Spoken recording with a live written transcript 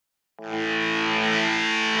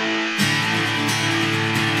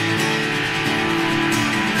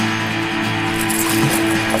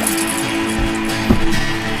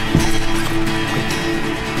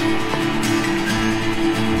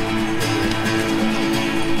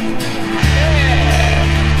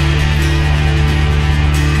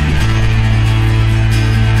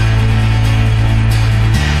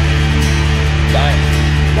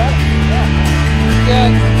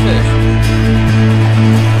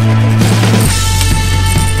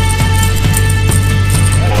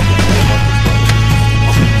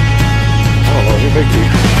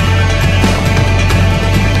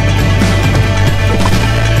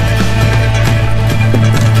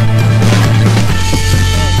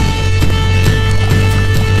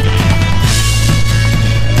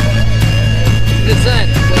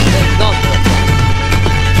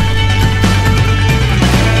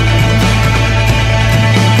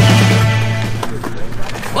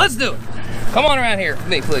Let's do it. Come on around here with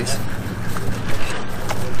me, please.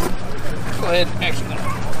 Go ahead, actually,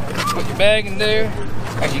 put your bag in there.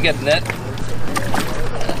 Actually, you got the net.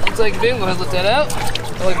 Looks like a big one. Go ahead, lift that out.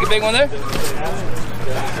 Looks like a big one there.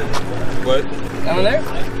 What? That one there?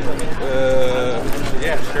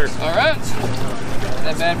 Yeah, sure. All right.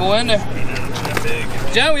 That bad boy in there.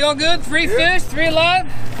 John, we all good? 3 fish, 3 alive?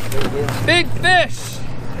 Big fish.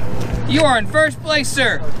 You are in first place,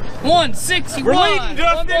 sir. 161. We're leading,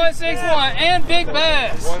 Justin. 1.61 and big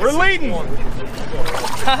bass. We're leading.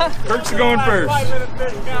 Perks are going first.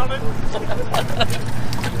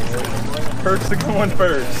 Perks are going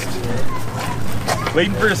first.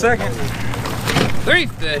 Leading for a second. 3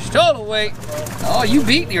 fish, total weight. Oh, you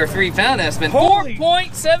beat your 3-pound estimate.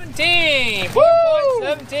 4.17.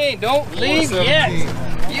 4.17. Don't leave yet.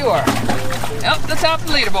 You are up the top of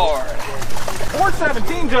the leaderboard.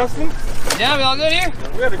 417, Justin. Yeah, we all good here?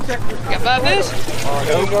 We gotta check this. Got 5 fish?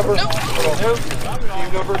 Team number? Nope.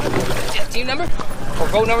 Team number? Yeah, team number? Or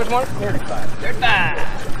boat numbers, Mark? 35. 35.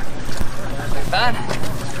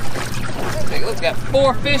 35. Take a look. Got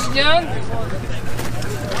 4 fish, John.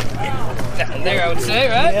 Down there, I would say,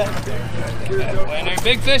 right? Yeah. And there's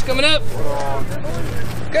big fish coming up.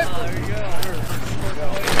 Good.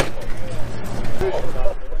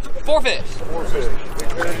 4 fish.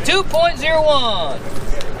 2.01.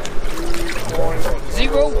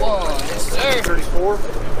 01. Yes, sir. 34.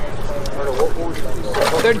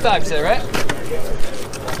 35, you said, right?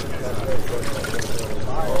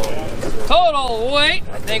 Total weight.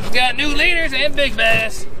 I think we got new leaders and big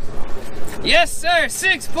bass. Yes, sir.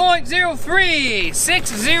 6.03.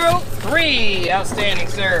 603. Outstanding,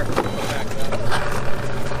 sir.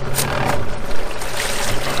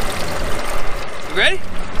 You ready?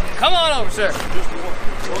 Come on over, sir.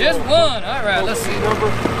 Just one. All right, let's see.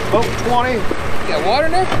 Number? Oh, 20. You got water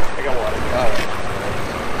in there? I got water. All right.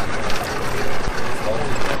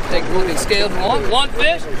 Take a look at the scale if you want. 1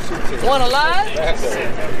 fish, 1 alive.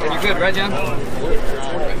 You're good, right, John?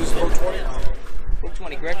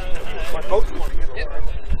 20, correct? Oh, 20. Yep.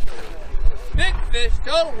 Big fish,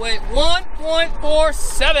 total weight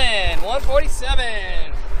 1.47.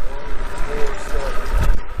 147.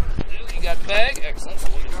 You got the bag? Excellent.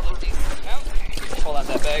 Pull out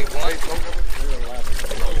that bag if you want.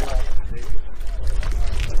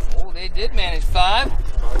 Oh, they did manage 5.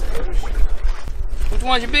 Which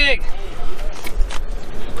one's your big?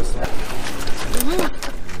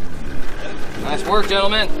 Nice work,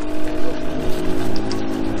 gentlemen.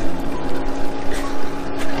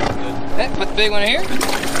 Okay, put the big one in here.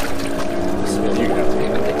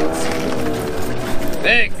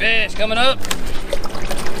 Big fish coming up.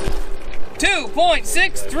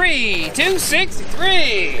 2.63.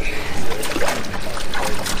 263.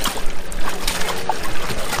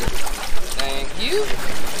 Thank you.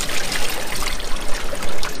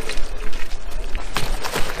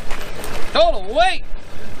 Total weight.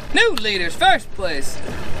 New leaders, first place.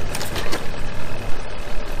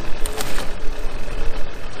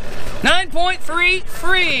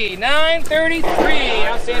 9.33. 933.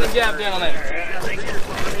 Outstanding job, gentlemen.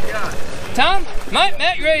 Tom, Mike,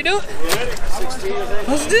 Matt, you ready to do it?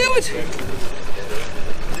 Let's do it.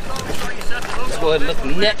 Let's go ahead and lift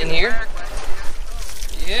the net in here.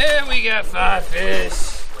 Yeah, we got 5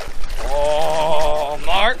 fish. Oh,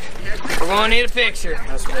 Mark, we're gonna need a picture.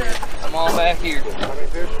 Come on back here.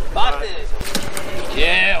 5 fish.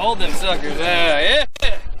 Yeah, hold them suckers. Yeah.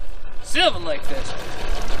 Sylvan Lake fish.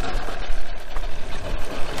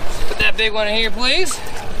 Put that big one in here, please.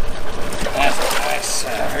 That's nice.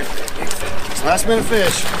 Last minute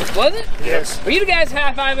fish. Was it? Yes. Were you the guys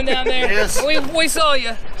high-fiving down there? Yes. We saw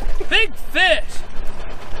you. Big fish.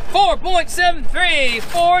 4.73,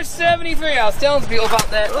 473. I was telling people about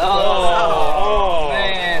that. Oh,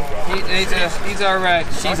 man, he's all right.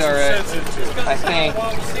 She's all right, I think.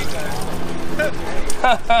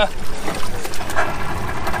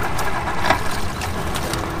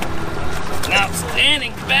 An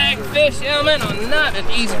outstanding bag fish, gentlemen. Not an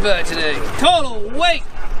easy bite today. Total weight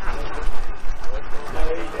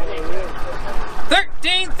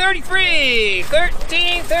 1333.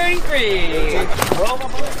 1333.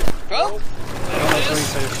 12?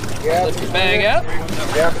 Yeah. Lift your bag out.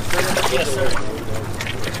 Yeah. Yes, sir.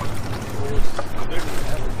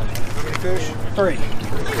 How many fish? 3.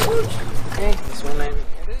 Okay, this one, man. Here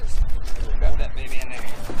it is. Grab that baby in there.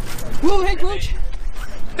 Woo, hey, Gooch.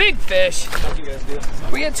 Big fish. How'd you guys do?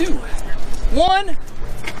 We got 2.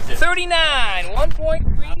 139.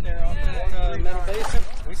 1.3. Out there on the middle basin.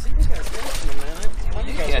 We see you guys catching them, man. I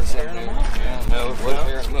You catch them. I don't know if it was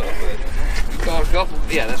there in the middle, but we caught a couple.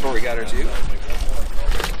 Yeah, that's where we got her too.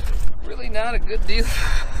 Really not a good deal.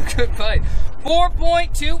 Good fight.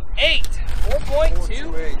 4.28.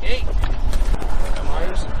 4.28.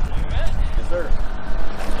 Myers? Yes, sir.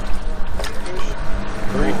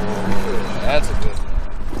 3. That's a good one.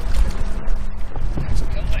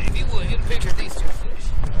 Come on, if you would, get a picture of these 2 fish.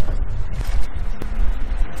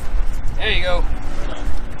 There you go.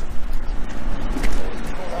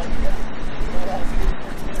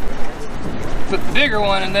 Put the bigger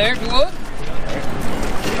one in there, if you would.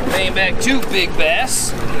 Laying back 2 big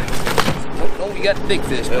bass. Oh, we got the big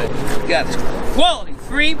fish, but we got this quality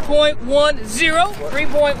 3.10.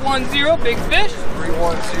 3.10 big fish.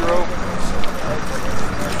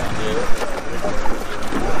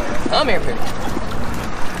 310. Come here, Pick.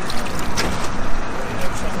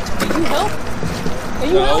 Can you help? Can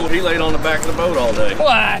you help? He laid on the back of the boat all day.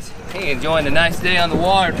 What? He enjoying the nice day on the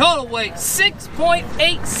water. Total weight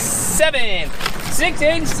 6.87.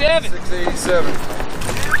 687. 687.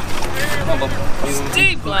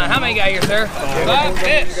 Steep line. How many got here, sir? 5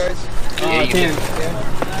 fish. Yeah, you 10. do.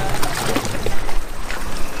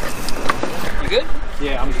 You good?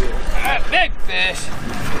 Yeah, I'm good. All right, big fish.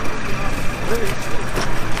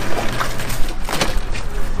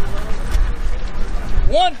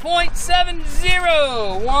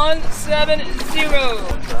 $1.70. 170.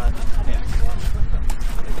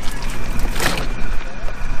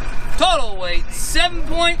 Total weight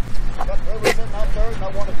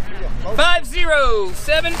 7.50.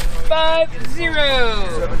 750.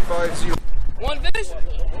 750. 1 fish.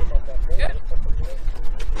 Okay.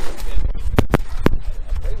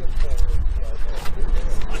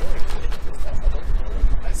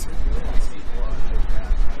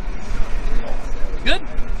 Good.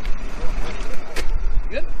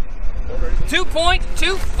 Good.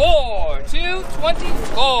 2.24.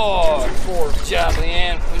 224. Good job,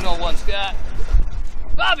 Leanne. We know one Scott.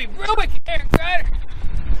 Bobby Bruick and Aaron Krider.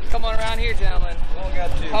 Come on around here, gentlemen.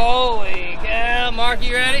 Holy cow. Mark,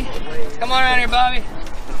 you ready? Come on around here, Bobby.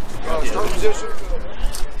 Start position.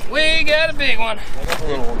 We got a big one.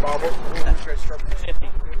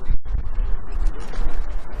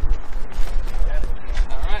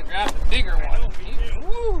 Alright, grab the bigger one.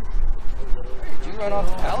 Woo. Did you run off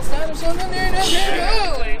to Palestine or something there?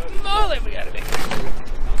 Holy moly, we got a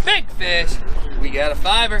big fish. We got a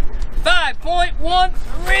 5er.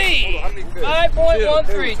 5.13.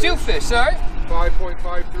 5.13. 2 fish, sorry.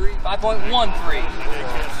 5.53. 5.13.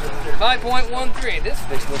 5.13. This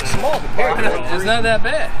fish looks small compared to it. It's not that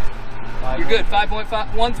bad. You're good.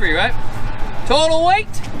 5.13, right? Total weight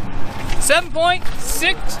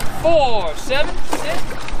 7.64.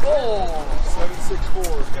 764.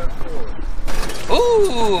 764.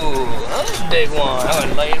 Ooh, that's a big one. I'm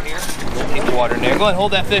gonna lay it here. Keep the water in there. Go ahead and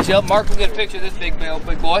hold that fish up. Mark will get a picture of this big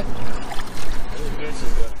boy.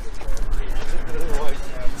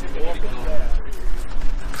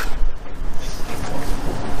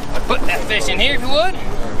 Put that fish in here if you would.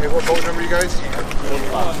 Okay, what boat number you guys?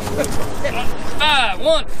 5,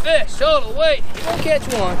 1 fish, total weight. You won't catch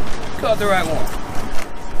one. Caught the right one.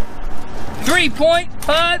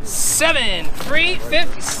 3.57.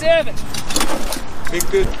 357. Big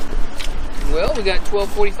good. Well, we got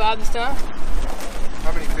 12.45 this time.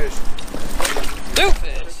 How many fish? 2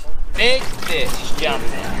 fish. Big fish,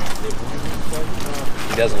 Jonathan.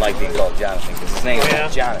 He doesn't like being called Jonathan because his name's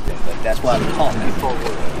not Jonathan, but that's why I'm calling him.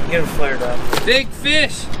 Get him flared up. Big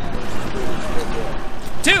fish.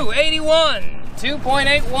 281.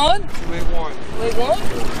 2.81. 281. 281.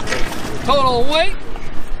 Total weight.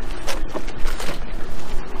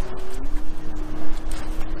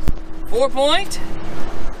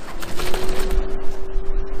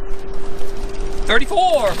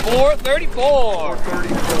 .34. 434.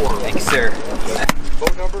 434. Thank you, sir.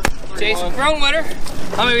 Boat number? Jason Crone winner.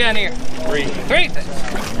 How many we got in here? 3. 3 fish.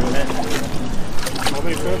 How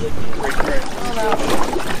many fish? 3.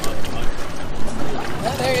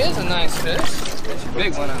 Well, there is a nice fish. It's a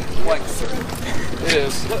big one, I'm quite certain. It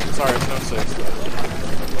is. Sorry, it's no 6.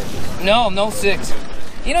 No 6.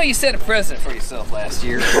 You know, you set a precedent for yourself last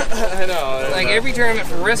year. I know. Like every tournament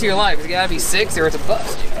for the rest of your life, it's got to be 6 or it's a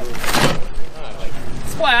bust. You know?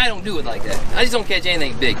 That's why I don't do it like that. I just don't catch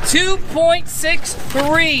anything big.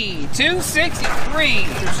 2.63. 263.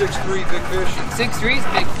 263, big fish. 6.3 is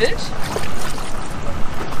a big fish.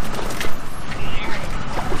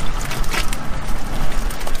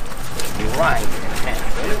 You're right.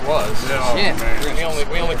 It was. Oh, Yeah. man.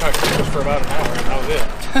 We only caught fish for about an hour, and that was it.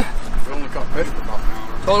 We only caught fish for about an hour.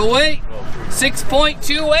 Total weight,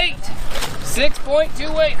 6.28.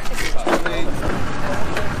 6.28.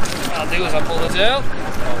 What I'll do is I'll pull this out.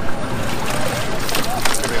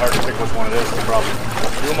 It's gonna be hard to pick which one it is. No problem.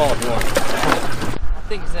 Do them all if you want. I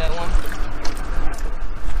think it's that one.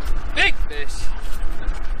 Big fish.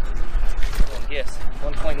 Yes,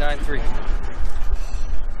 1.93.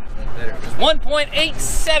 Better.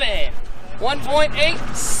 1.87.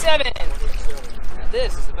 1.87.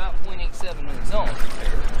 This is about 0.87 on its own.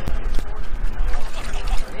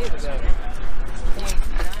 It's about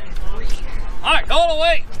 0.93. All right, total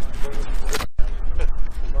weight.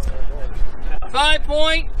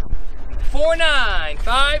 5.49.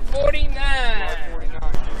 549.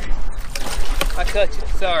 I cut you.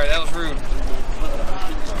 Sorry, that was rude.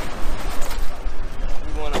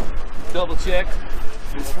 We want to double check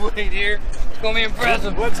this weight here. It's going to be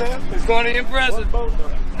impressive. What's that? It's going to be impressive.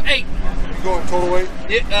 8. You going total weight?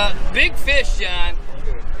 Big fish, John.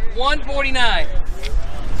 149.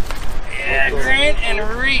 Yeah, Grant and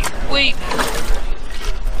Wheat.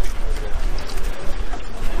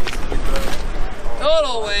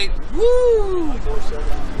 Total weight. Woo!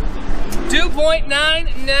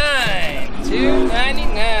 2.99.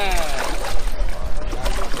 299.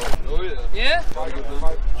 Oh, Yeah? yeah.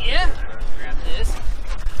 Yeah. Grab this.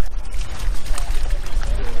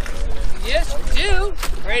 Yes, you do.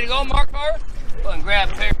 Ready to go, Mark Carver? Go and grab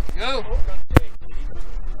a pair. Go.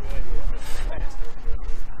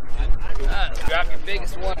 Drop your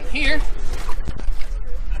biggest one here.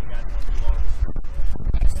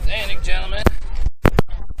 Outstanding, gentlemen.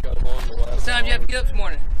 What time did you have to get up this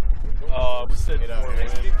morning? We said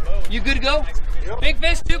You good to go? Big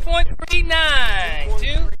fish, 2.39.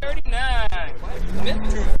 239.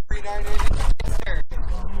 239. Yes, sir.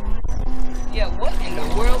 Yeah, what in the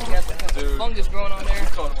world? You got some fungus growing on there?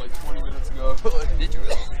 Caught him like 20 minutes ago. Did you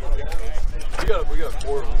really? we got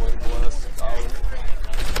 4 of them like the last hour.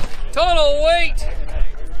 Total weight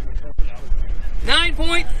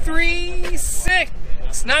 9.36.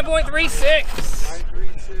 9.36.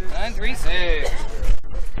 936.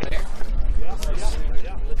 There.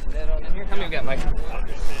 That on in here. How many we got, Mike?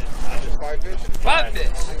 5 fish. 5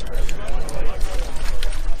 fish.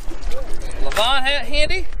 Levon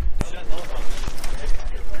handy?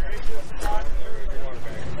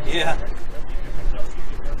 Yeah.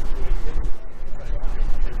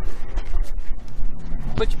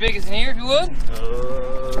 Put your biggest in here if you would.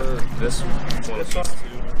 This one. Yeah,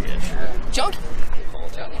 sure. Chunky.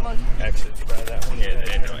 Actually, try that one.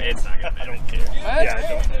 Yeah, no, it's not gonna, I don't care. Yeah, I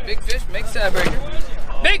don't. Big fish, make tiebreaker.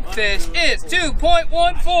 Big fish is 2.14.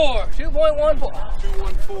 2.14.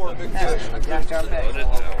 214, big fish.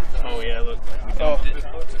 Oh, yeah, look.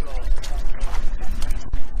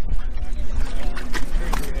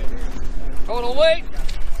 Total weight.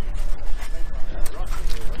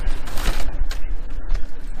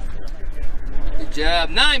 Good job.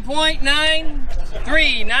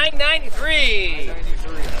 9.93. 993.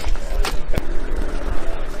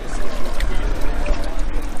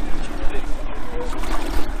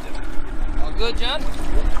 All good, John?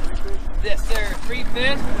 Yes, sir. 3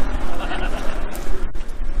 fish.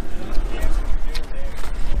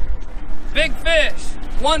 Big fish.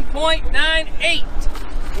 1.98.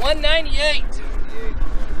 198.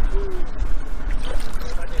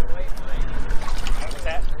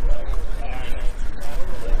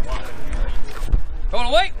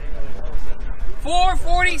 Total weight?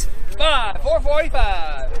 445.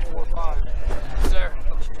 445. Sir.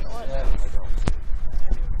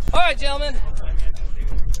 All right, gentlemen.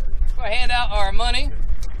 We're going to hand out our money.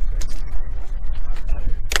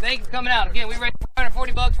 Thank you for coming out. Again, we raised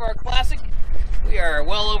 $440 for our classic. We are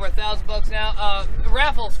well over $1,000 now. The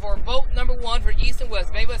raffles for boat number 1 for East and West.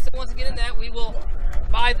 If anybody still wants to get in that, we will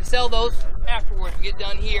sell those afterwards. We get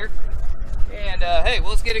done here. And hey, well,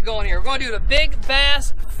 let's get it going here. We're going to do the big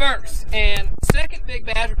bass first. And second big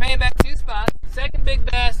bass, we're paying back 2 spots. Second big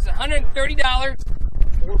bass is $130.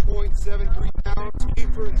 4.73 pounds,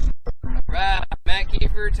 Kiefer and Stark. Right, Matt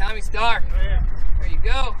Kiefer, Tommy Stark. There you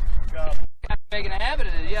go. Got making a habit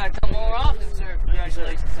of it. You gotta come more often, sir.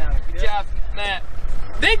 Congratulations, Tommy. Good job, Matt.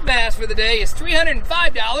 Big bass for the day is $305.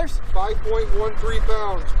 5.13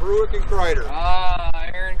 pounds, Bruick and Krider. Ah,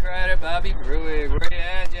 Aaron Krider, Bobby Bruick. Where you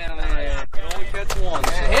at, gentlemen? Can only catch one.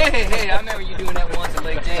 So. Hey, I remember you doing that once at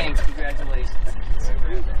Lake James. Congratulations.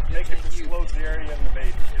 Making the slow dairy and the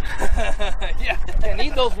bait. Yeah, I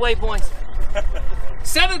need those waypoints.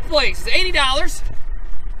 7th place is $80.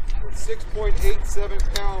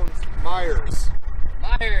 6.87 pounds, Myers.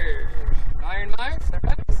 Myers. Myers? Is that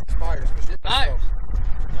right? Myers. Just Myers.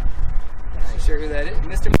 I'm not sure who that is.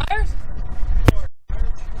 Mr. Myers?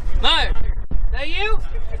 Myers. Is that you?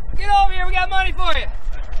 Get over here. We got money for you.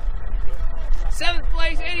 7th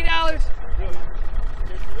place, $80.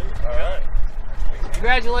 All right.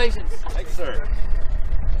 Congratulations. Thanks, sir.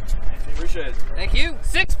 Appreciate it. Thank you.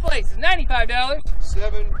 6th place is $95.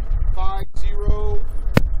 750,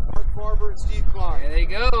 Mark Barber and Steve Klein. There they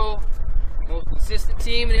go. Most consistent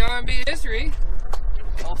team in the R&B history.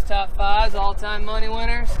 Most top 5s, all-time money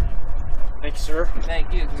winners. Thank you, sir.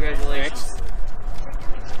 Thank you. Congratulations.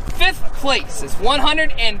 5th place is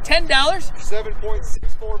 $110.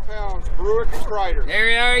 7.64 pounds, Bruick and Krider. There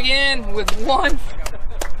we are again with one.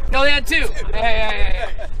 No, they had 2. Hey.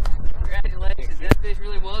 Congratulations. That fish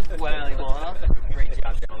really was valuable, huh? Great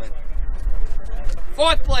job, gentlemen.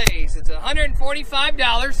 4th place is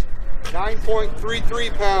 $145. 9.33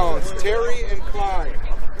 pounds, Terry and Klein.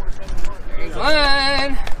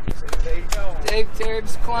 Klein. Dave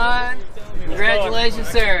Terbs Klein. Congratulations,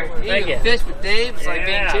 sir. Thank you. Fish with Dave. It's like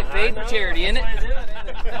being paid for charity, isn't it?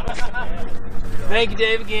 Thank you,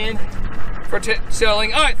 Dave, again for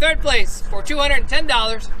selling. All right, 3rd place for $210.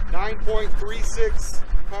 9.36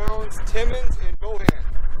 pounds, Timmons and Mohan.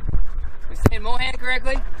 We saying Mohan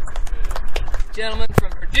correctly? Gentlemen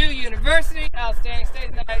from Purdue University, outstanding state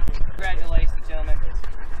tonight. Congratulations, gentlemen.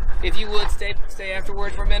 If you would stay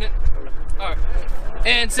afterwards for a minute. All right.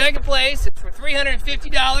 And 2nd place is for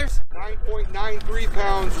 $350. 9.93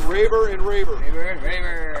 pounds, Raver and Raver.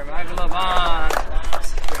 Raver, Michael Levon.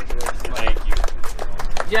 Thank you.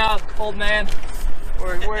 Good job, old man.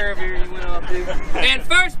 Or wherever you went up to. And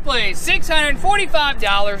 1st place, $645.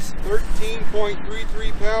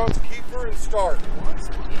 13.33 pounds, Kiefer and Stark.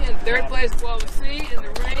 And 3rd place, what we see in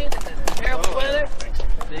the rain and the terrible weather.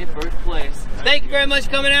 The 1st place. Thank you very much for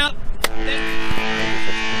coming out.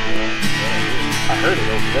 I heard it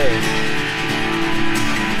over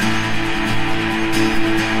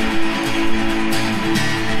there.